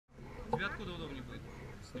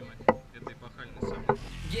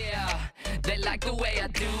Yeah, they like the way I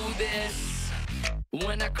do this.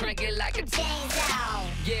 When I crank it like a chainsaw.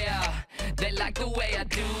 Yeah, they like the way I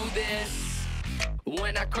do this.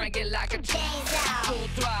 When I crank it like a chainsaw. Full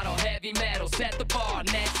throttle, heavy metal, set the bar,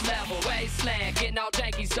 next level. Wasteland, getting all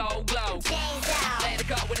janky, so glow. Chainsaw. Land a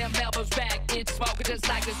cut with them elbows back, it's smoking just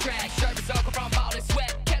like this track. Shirt is soaking from all this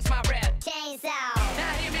sweat, catch my breath. Chainsaw.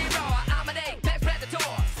 Now hear me roar, I'm an apex predator.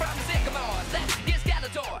 From the sycamore, let's get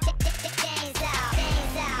Skeletor. Chainsaw,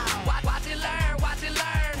 chainsaw. Watch it learn, watch it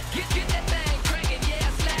learn. Get that thing cranking, yeah,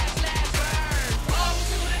 slash, slash, burn. Bow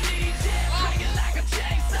to the knees, yeah, crank it like a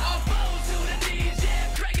chainsaw. Bow to the knees,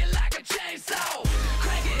 yeah, crank it like a chainsaw.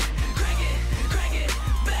 Crank it, crank it, crank it,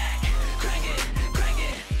 back, crank it,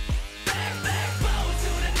 back, back. Bow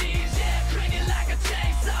to the knees, yeah, crank it like a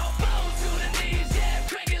chainsaw. Bow to the knees, yeah,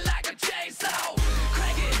 crank it like a chainsaw.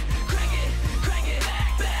 Crank it, crank it, crank it,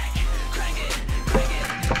 back, back, crank it, crank it,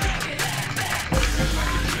 back, back.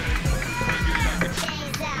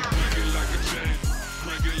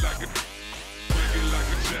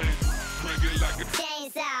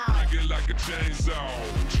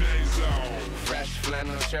 Fresh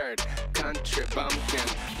flannel shirt, country bumpkin,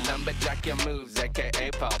 lumberjack your moves,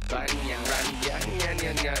 aka Paul Bunyan. Run, yan, yan,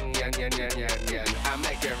 yan, yan, yan, yan, yan, yan, yan. I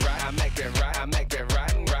make it right, I make it right, I make it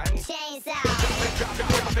run, run. Chainsaw. Drop it,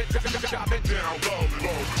 drop it, drop it, drop it down low,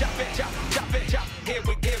 low. Chop it, chop, chop it, chop. Here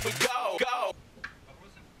we go, go.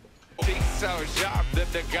 Teeth so sharp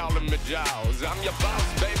that they call me Jaws. I'm your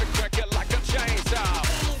boss, baby, crack it like a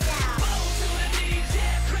chainsaw.